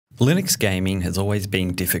Linux gaming has always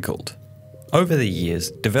been difficult. Over the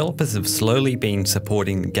years, developers have slowly been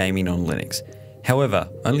supporting gaming on Linux. However,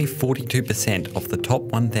 only 42% of the top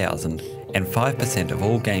 1,000 and 5% of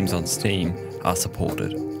all games on Steam are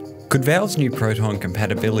supported. Could Valve's new Proton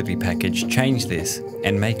compatibility package change this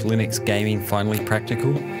and make Linux gaming finally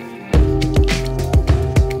practical?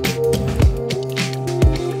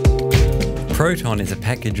 Proton is a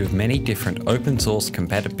package of many different open source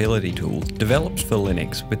compatibility tools developed for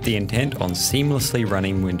Linux with the intent on seamlessly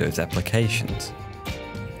running Windows applications.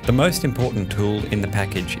 The most important tool in the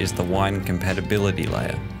package is the Wine compatibility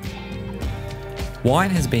layer.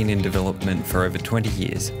 Wine has been in development for over 20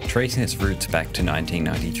 years, tracing its roots back to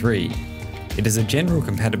 1993. It is a general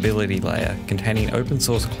compatibility layer containing open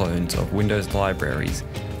source clones of Windows libraries,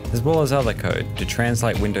 as well as other code to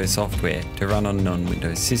translate Windows software to run on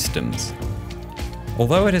non-Windows systems.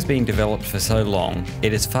 Although it has been developed for so long,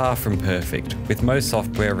 it is far from perfect, with most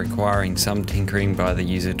software requiring some tinkering by the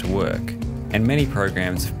user to work, and many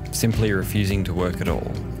programs simply refusing to work at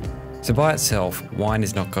all. So by itself, Wine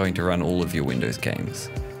is not going to run all of your Windows games.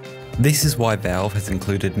 This is why Valve has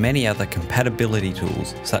included many other compatibility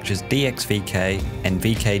tools such as DXVK and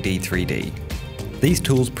VKD3D. These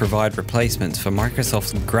tools provide replacements for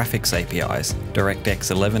Microsoft's graphics APIs, DirectX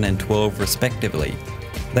 11 and 12 respectively.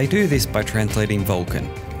 They do this by translating Vulkan,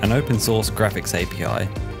 an open source graphics API,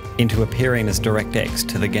 into appearing as DirectX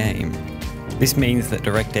to the game. This means that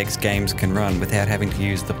DirectX games can run without having to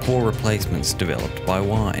use the poor replacements developed by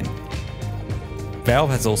Wine.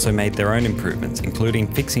 Valve has also made their own improvements, including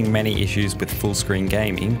fixing many issues with full-screen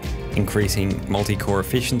gaming, increasing multi-core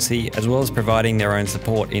efficiency, as well as providing their own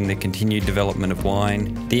support in the continued development of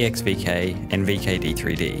Wine, DXVK and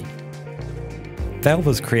VKD3D. Valve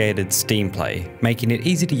has created Steam Play, making it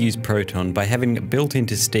easy to use Proton by having it built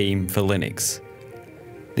into Steam for Linux.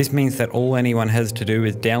 This means that all anyone has to do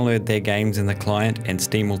is download their games in the client and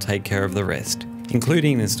Steam will take care of the rest,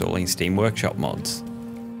 including installing Steam Workshop mods.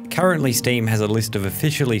 Currently, Steam has a list of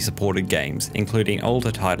officially supported games, including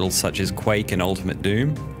older titles such as Quake and Ultimate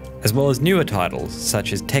Doom, as well as newer titles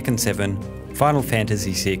such as Tekken 7, Final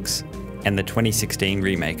Fantasy VI, and the 2016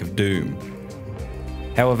 remake of Doom.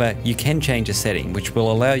 However, you can change a setting which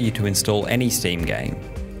will allow you to install any Steam game.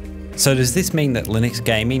 So does this mean that Linux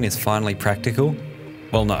gaming is finally practical?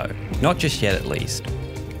 Well no, not just yet at least.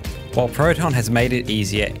 While Proton has made it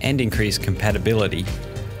easier and increased compatibility,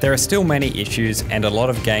 there are still many issues and a lot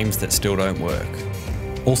of games that still don't work.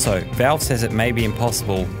 Also, Valve says it may be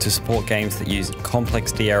impossible to support games that use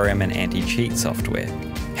complex DRM and anti-cheat software.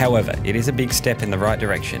 However, it is a big step in the right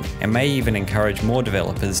direction and may even encourage more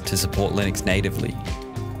developers to support Linux natively.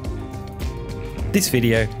 This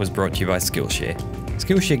video was brought to you by Skillshare.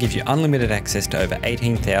 Skillshare gives you unlimited access to over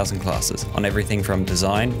 18,000 classes on everything from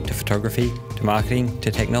design to photography to marketing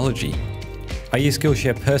to technology. I use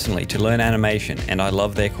Skillshare personally to learn animation and I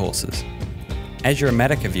love their courses. As you're a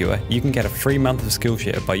Matica viewer, you can get a free month of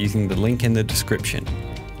Skillshare by using the link in the description.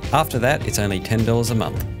 After that, it's only $10 a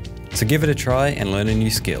month. So give it a try and learn a new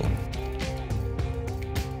skill.